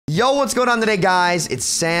Yo, what's going on today, guys? It's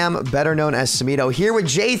Sam, better known as Samito, here with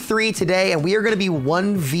Jay3 today, and we are going to be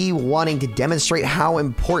 1v1ing to demonstrate how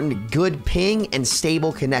important good ping and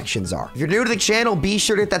stable connections are. If you're new to the channel, be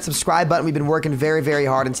sure to hit that subscribe button. We've been working very, very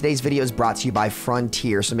hard, and today's video is brought to you by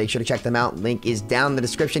Frontier, so make sure to check them out. Link is down in the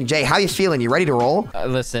description. Jay, how you feeling? You ready to roll?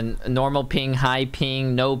 Listen, normal ping, high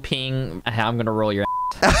ping, no ping. I'm going to roll your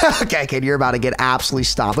ass. Okay, kid, you're about to get absolutely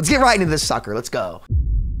stomped. Let's get right into this sucker. Let's go.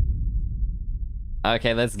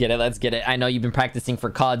 Okay, let's get it. Let's get it. I know you've been practicing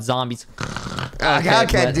for COD Zombies.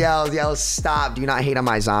 Okay, Yell, stop. Do not hate on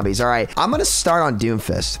my zombies. All right, I'm gonna start on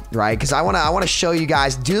Doomfist, right? Because I wanna show you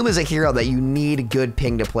guys Doom is a hero that you need good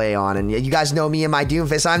ping to play on, and you guys know me and my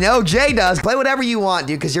Doomfist. I know Jay does. Play whatever you want,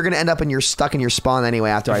 dude, because you're gonna end up stuck in your spawn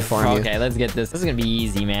anyway after I farm you. Okay, let's get this. This is gonna be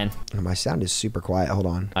easy, man. My sound is super quiet. Hold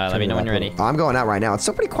on. Let me know when you're ready. I'm going out right now. It's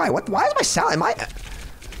still pretty quiet. What? Why is my sound? Am I?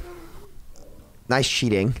 Nice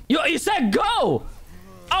cheating. You said go!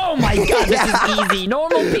 Oh my god, this is easy.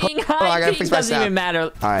 Normal ping, high ping, doesn't even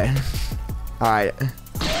matter. All right.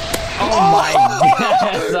 Oh my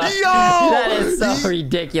god. Yo! That is so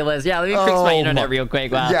ridiculous. Yeah, let me fix my internet real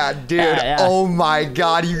quick. Wow. Yeah, dude. Oh my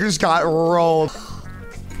god, you just got rolled.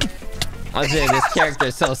 I was saying, this character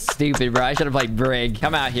is so stupid, bro. I should have played Brig.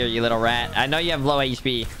 Come out here, you little rat. I know you have low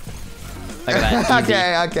HP. Look at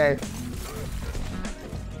that. Okay.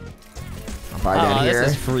 Oh, this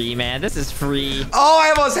is free, man. This is free. Oh,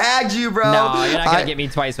 I almost had you, bro. No, you're not gonna get me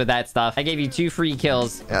twice with that stuff. I gave you 2 free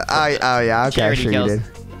kills. Oh, yeah. Okay, charity sure kills. you did.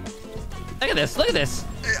 Look at this. Look at this.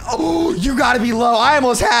 Oh, you gotta be low. I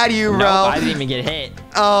almost had you, bro. No, I didn't even get hit.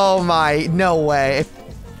 Oh, my. No way.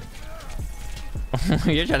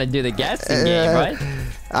 You're trying to do the guessing game, right?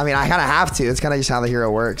 I mean, I kind of have to. It's kind of just how the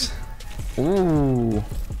hero works. Ooh.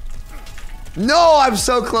 No, I'm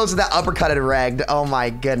so close to that uppercut and regged. Oh,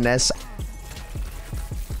 my goodness.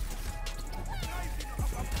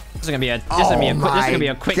 This is gonna be a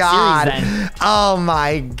quick god. series then. Oh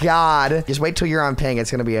my god. Just wait till you're on ping.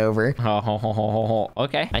 It's gonna be over.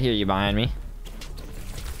 Okay, I hear you behind me.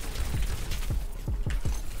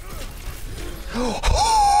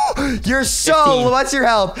 You're so 15. What's your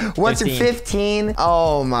health? What's 15. your 15?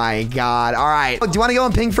 Oh my god. All right. Do you want to go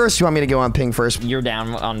on ping first? Or do you want me to go on ping first? You're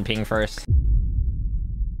down on ping first.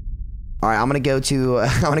 All right, I'm gonna go to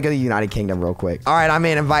the United Kingdom real quick. All right, I'm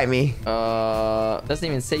in. Invite me. Doesn't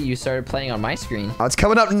even say you started playing on my screen. Oh, it's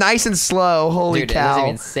coming up nice and slow. Holy Dude, cow! It doesn't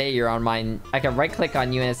even say you're on mine. I can right click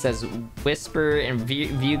on you and it says whisper and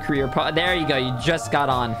view career. There you go. You just got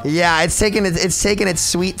on. Yeah, it's taking its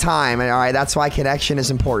sweet time. All right, that's why connection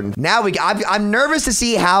is important. Now I'm nervous to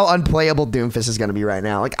see how unplayable Doomfist is gonna be right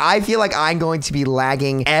now. Like I feel like I'm going to be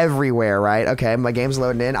lagging everywhere. Right? Okay, my game's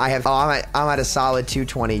loading in. I'm at a solid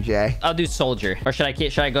 220, Jay. I'll do soldier, or should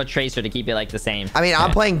I go tracer to keep it like the same? I mean,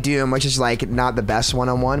 I'm playing Doom, which is like not the best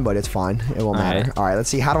one-on-one, but it's fine. It won't matter. All right, let's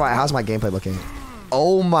see. How's my gameplay looking?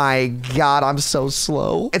 Oh my god, I'm so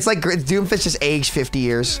slow. It's like Doomfist just aged 50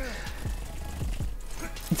 years.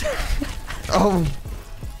 Oh.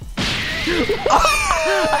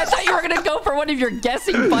 I thought you were gonna go for one of your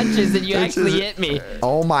guessing punches and you actually hit me.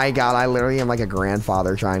 Oh my god, I literally am like a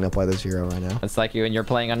grandfather trying to play this hero right now. It's like you and you're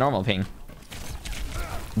playing on normal ping.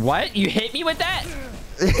 What? You hit me with that?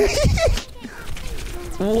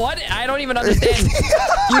 What? I don't even understand.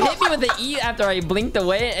 You hit me with the E after I blinked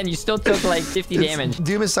away and you still took like 50 damage.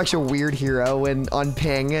 Doom is such a weird hero when on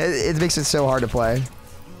ping. It makes it so hard to play.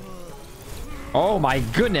 Oh my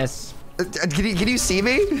goodness. Can you see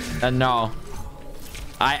me? No.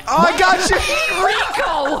 I got you.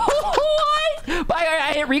 Recall. What?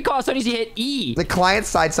 I hit recall as soon as you hit E. The client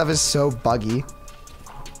side stuff is so buggy.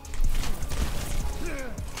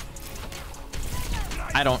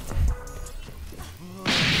 I don't.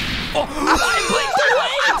 Oh, I blinked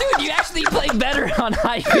away, dude. You actually play better on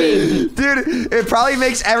high ping. Dude, it probably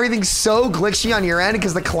makes everything so glitchy on your end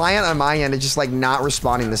because the client on my end is just like not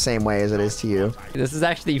responding the same way as it is to you. This is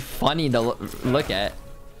actually funny to look at.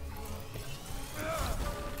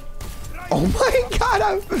 Oh my god,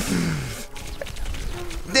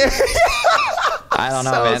 I don't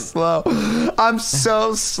know, man. Slow. I'm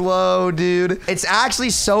so slow, dude. It's actually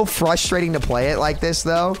so frustrating to play it like this,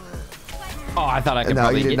 though. Oh, I thought I could. No,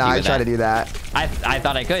 you did not try to do that. I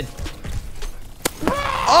thought I could.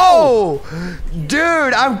 Oh,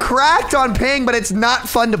 dude, I'm cracked on ping, but it's not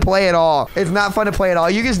fun to play at all. It's not fun to play at all.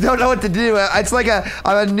 You just don't know what to do. It's like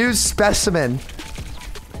I'm a new specimen.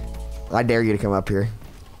 I dare you to come up here.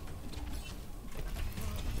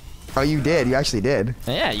 Oh, you did. You actually did.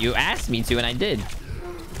 Yeah, you asked me to, and I did.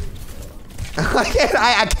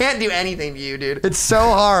 I can't do anything to you, dude. It's so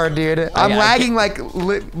hard, dude. I'm lagging like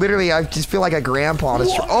literally. I just feel like a grandpa.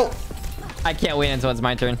 Oh. I can't wait until it's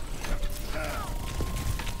my turn.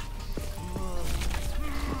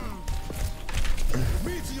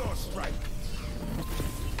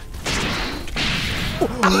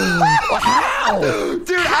 How?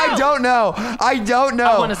 Dude, I don't know. I don't know.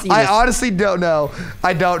 I want to see this. I honestly don't know.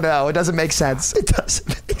 I don't know. It doesn't make sense. It doesn't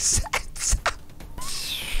make sense.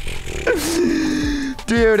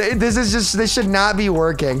 Dude, this should not be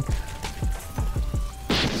working.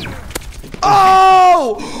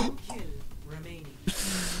 Oh!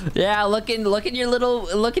 Yeah, look in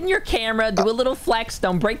your camera. Do a little flex.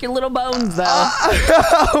 Don't break your little bones though.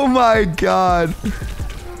 Oh my god.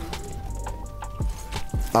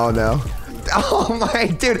 Oh no. Oh my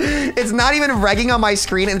dude. It's not even regging on my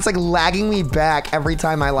screen and it's like lagging me back every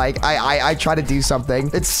time I try to do something.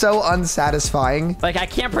 It's so unsatisfying. Like I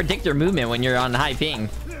can't predict your movement when you're on high ping.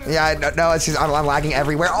 Yeah, no, it's just I'm lagging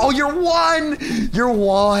everywhere. Oh, you're one! You're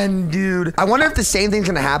one, dude. I wonder if the same thing's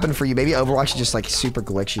gonna happen for you. Maybe Overwatch is just like super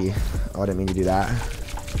glitchy. Oh, I didn't mean to do that.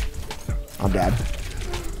 I'm dead.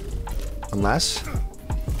 Unless...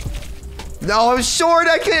 No, I'm short.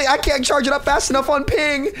 I can't charge it up fast enough on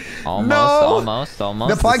ping. Almost.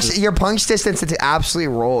 The punch, your punch distance, it's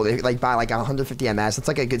absolutely rolled. Like by like 150 ms. It's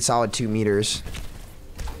like a good solid 2 meters.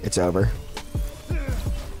 It's over.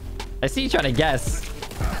 I see you trying to guess.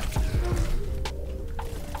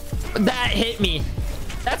 That hit me.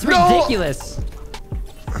 That's ridiculous.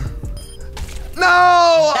 No!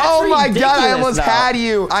 Oh my god, I almost though. had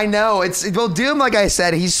you. I know. Well, Doom, like I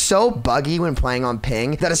said, he's so buggy when playing on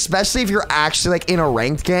ping that especially if you're actually like in a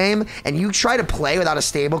ranked game and you try to play without a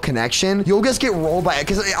stable connection, you'll just get rolled by it.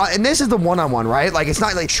 And this is the one-on-one, right? Like it's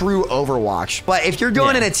not like true Overwatch. But if you're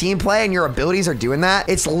going in a team play and your abilities are doing that,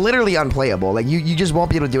 it's literally unplayable. Like you just won't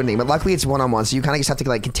be able to do anything. But luckily it's one-on-one, so you kind of just have to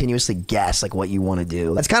like continuously guess like what you want to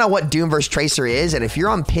do. That's kind of what Doom versus Tracer is. And if you're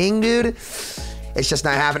on ping, dude, it's just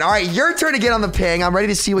not happening. All right, your turn to get on the ping. I'm ready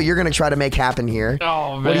to see what you're going to try to make happen here.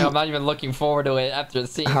 Oh, man, I'm not even looking forward to it after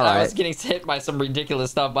seeing I was getting hit by some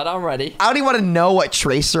ridiculous stuff, but I'm ready. I don't even want to know what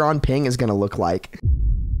Tracer on ping is going to look like.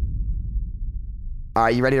 All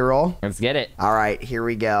right, you ready to roll? Let's get it. All right, here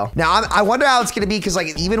we go. Now, I wonder how it's going to be because,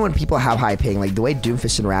 like, even when people have high ping, like, the way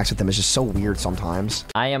Doomfist interacts with them is just so weird sometimes.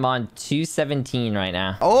 I am on 217 right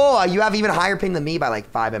now. Oh, you have even higher ping than me by, like,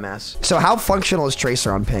 5 ms. So how functional is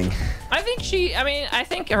Tracer on ping? I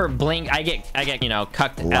think her blink, I get, you know,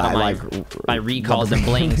 cucked out of my recalls and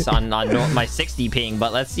blinks on my 60 ping,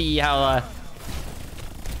 but let's see how,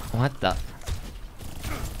 what the...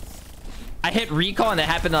 I hit recall and it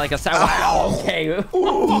happened like a second. Wow, okay.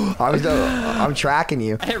 I'm tracking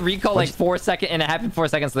you. I hit recall like 4 seconds and it happened 4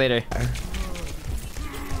 seconds later.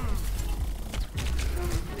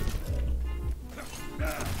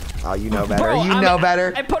 Oh, you know better. Bro, you know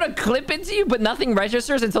better. I put a clip into you, but nothing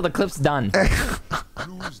registers until the clip's done.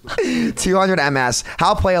 200 ms.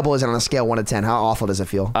 How playable is it on a scale 1 to 10? How awful does it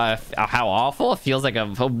feel? How awful? It feels like a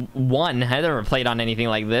 1. I never played on anything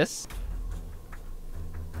like this.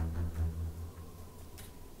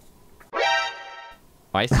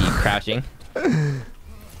 Oh, I see you crouching.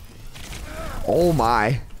 Oh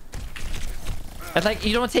my. It's like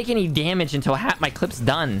you don't take any damage until my clip's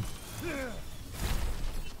done.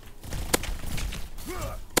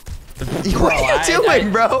 What are you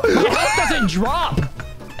doing, bro? My health doesn't drop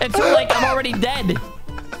until like I'm already dead.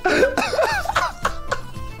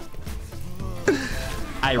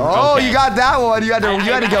 Oh, okay. You got that one. You had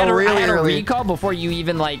to go really early. Recall before you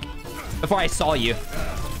even before I saw you.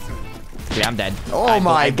 Dude, I'm dead. Oh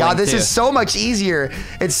my god, this is so much easier.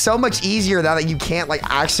 It's so much easier now that you can't like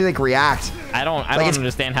actually react. I don't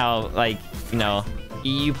understand how you know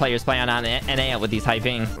EU players play on NA with these high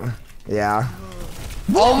ping. Yeah.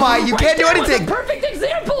 Oh my, you can't do anything. Perfect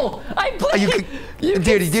example. I blinked.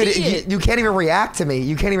 Dude, you can't even react to me.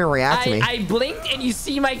 You can't even react to me. I blinked and you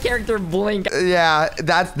see my character blink. Yeah,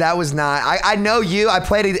 that was not. I know you. I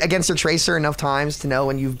played against your Tracer enough times to know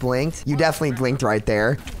when you've blinked. You definitely blinked right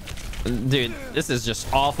there. Dude, this is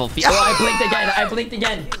just awful. Oh, I blinked again. I blinked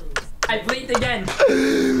again. I blinked again.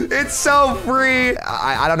 It's so free.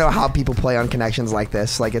 I don't know how people play on connections like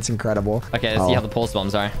this. Like, it's incredible. Okay, let's see how the pulse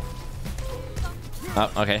bombs are. Oh,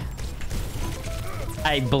 okay.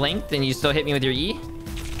 I blinked and you still hit me with your E?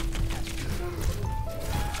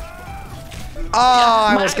 Oh,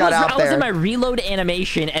 I almost got out there. I was in my reload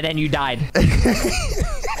animation and then you died.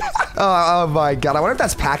 Oh my god, I wonder if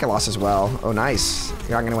that's packet loss as well. Oh, nice.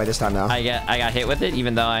 You're not gonna wait this time though. I got hit with it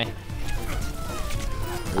even though I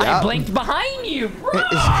blinked behind you, bro.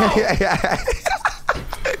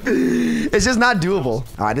 It's just not doable.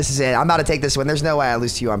 All right, this is it. I'm about to take this one. There's no way I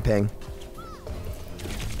lose to you on ping.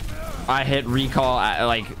 I hit recall at,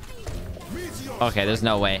 okay, there's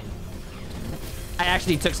no way. I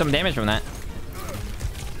actually took some damage from that.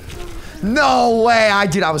 No way.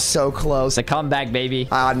 I was so close. It's a comeback, baby.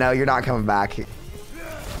 No, you're not coming back.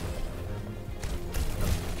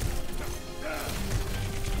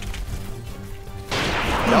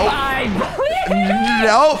 Nope.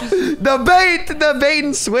 Nope. The bait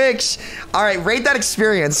and switch. All right, rate that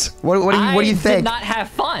experience. What do you think? I did not have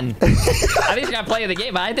fun. I think I got to play the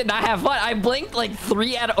game, but I did not have fun. I blinked like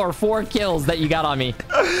 3 or 4 kills that you got on me.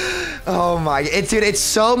 Oh my, dude, it's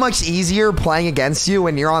so much easier playing against you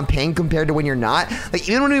when you're on ping compared to when you're not. Like,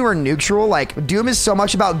 even when we were neutral, like, Doom is so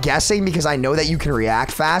much about guessing because I know that you can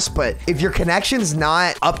react fast, but if your connection's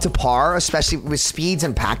not up to par, especially with speeds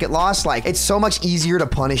and packet loss, like, it's so much easier to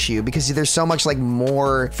punish you because there's so much, like,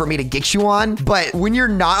 more for me to get you on. But when you're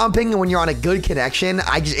not on ping and when you're on a good connection,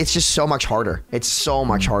 it's just so much harder. It's so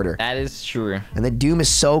much harder. That is true. And the Doom is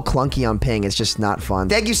so clunky on ping, it's just not fun.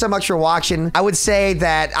 Thank you so much for watching. I would say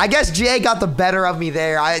that, I guess Jay got the better of me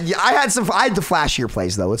there. I had the flashier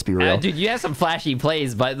plays though, let's be real. Dude, you had some flashy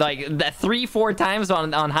plays, but like that 3-4 times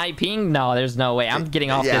on high ping, no, there's no way. I'm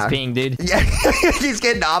getting off this ping, dude. Yeah, he's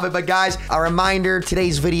getting off it. But guys, a reminder,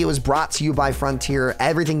 today's video is brought to you by Frontier.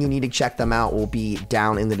 Everything you need to check them out will be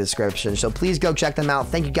down in the description. So please go check them out.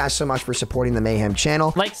 Thank you guys so much for supporting the Mayhem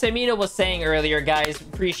channel. Like Samito was saying earlier, guys,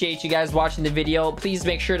 appreciate you guys watching the video. Please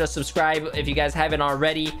make sure to subscribe if you guys haven't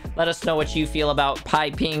already. Let us know what you feel about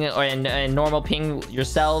high ping and normal ping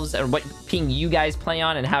yourselves, and what ping you guys play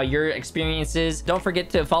on and how your experience is. Don't forget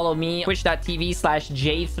to follow me,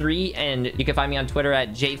 twitch.tv/Jay3, and you can find me on Twitter at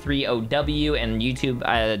Jay3OW, and YouTube,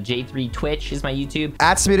 Jay3 Twitch is my YouTube.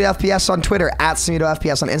 At Samito FPS on Twitter, at Samito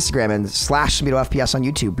FPS on Instagram, and /Samito FPS on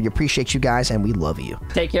YouTube. We appreciate you guys, and we love you.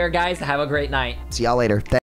 Take care, guys. Have a great night. See y'all later.